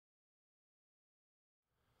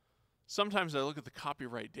Sometimes I look at the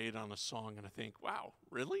copyright date on a song and I think, wow,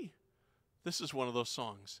 really? This is one of those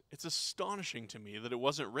songs. It's astonishing to me that it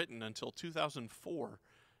wasn't written until 2004,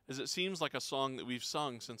 as it seems like a song that we've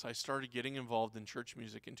sung since I started getting involved in church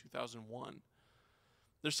music in 2001.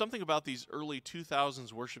 There's something about these early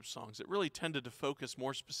 2000s worship songs that really tended to focus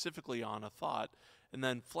more specifically on a thought and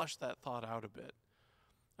then flesh that thought out a bit.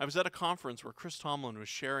 I was at a conference where Chris Tomlin was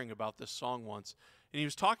sharing about this song once, and he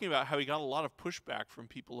was talking about how he got a lot of pushback from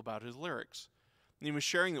people about his lyrics. And he was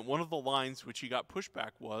sharing that one of the lines which he got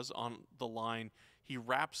pushback was on the line, "He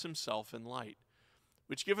wraps himself in light,"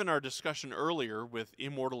 which, given our discussion earlier with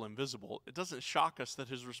Immortal Invisible, it doesn't shock us that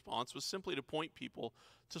his response was simply to point people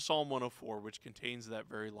to Psalm 104, which contains that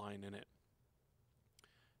very line in it.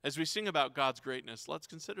 As we sing about God's greatness, let's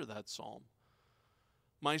consider that psalm.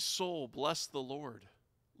 My soul, bless the Lord.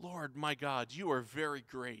 Lord, my God, you are very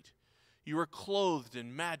great. You are clothed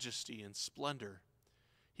in majesty and splendor.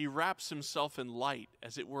 He wraps himself in light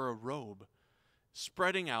as it were a robe,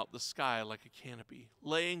 spreading out the sky like a canopy,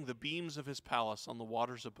 laying the beams of his palace on the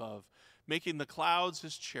waters above, making the clouds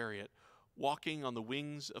his chariot, walking on the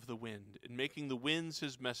wings of the wind, and making the winds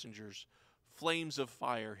his messengers, flames of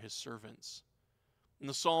fire his servants. And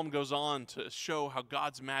the psalm goes on to show how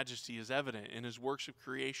God's majesty is evident in his works of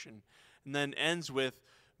creation, and then ends with,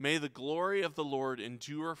 may the glory of the Lord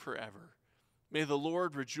endure forever. May the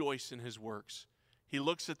Lord rejoice in his works. He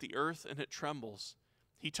looks at the earth and it trembles.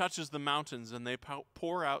 He touches the mountains and they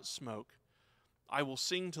pour out smoke. I will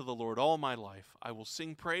sing to the Lord all my life. I will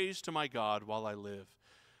sing praise to my God while I live.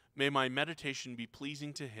 May my meditation be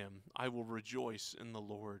pleasing to him. I will rejoice in the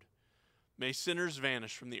Lord. May sinners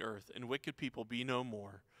vanish from the earth and wicked people be no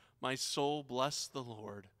more. My soul bless the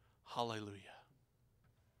Lord. Hallelujah.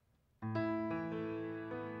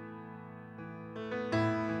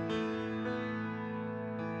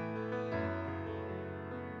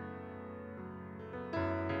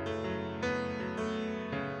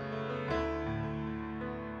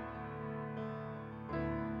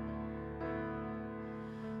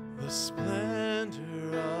 The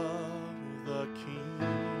splendor of the King,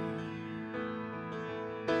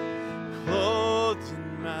 clothed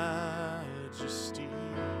in majesty,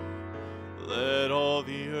 let all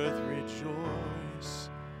the earth rejoice,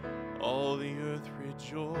 all the earth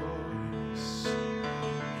rejoice.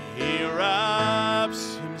 He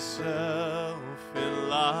wraps himself in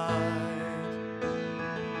light,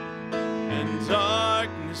 and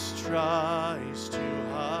darkness tries to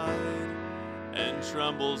hide, and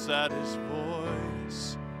trembles at his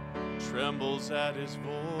voice, trembles at his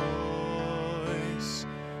voice.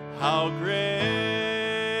 How great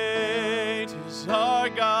is our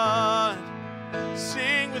God?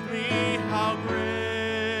 Sing with me, how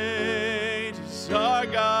great is our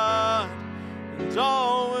God? And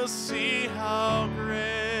all will see how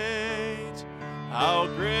great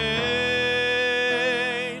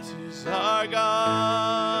is our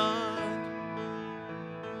God.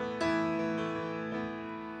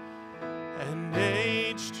 And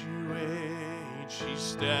age to age he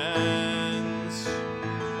stands,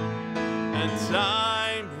 and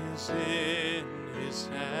time is in his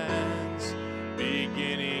hands,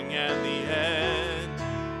 beginning and the end,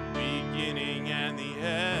 beginning and the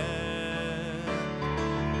end.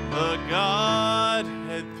 The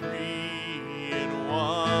Godhead three in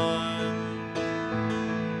one,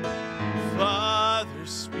 Father,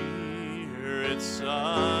 Spirit,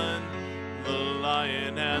 Son, the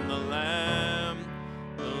Lion and the Lamb,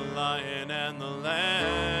 the Lion and the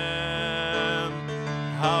Lamb.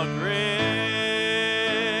 How great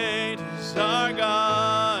is our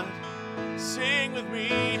God? Sing with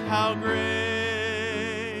me, how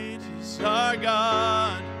great is our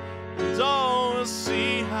God? And all will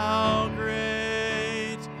see how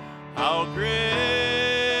great is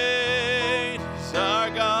our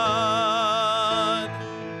God.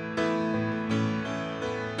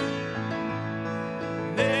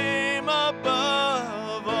 Name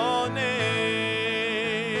above all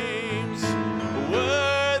names,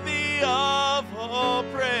 worthy of all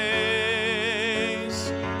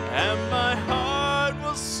praise, and my heart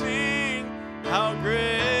will sing how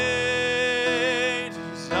great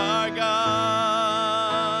is our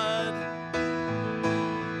God.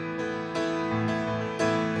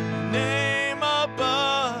 Name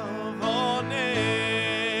above all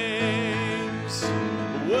names,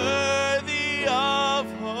 worthy of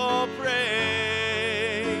all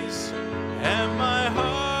praise, and my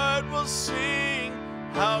heart will sing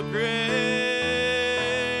how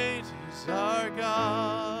great is our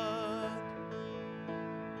God.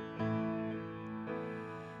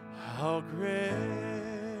 How great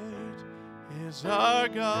is our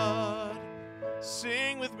God?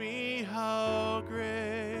 Sing with me, how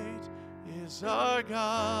great is our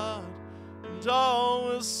God, and all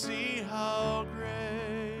will see how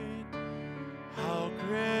great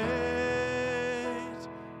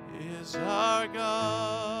is our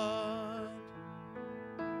God.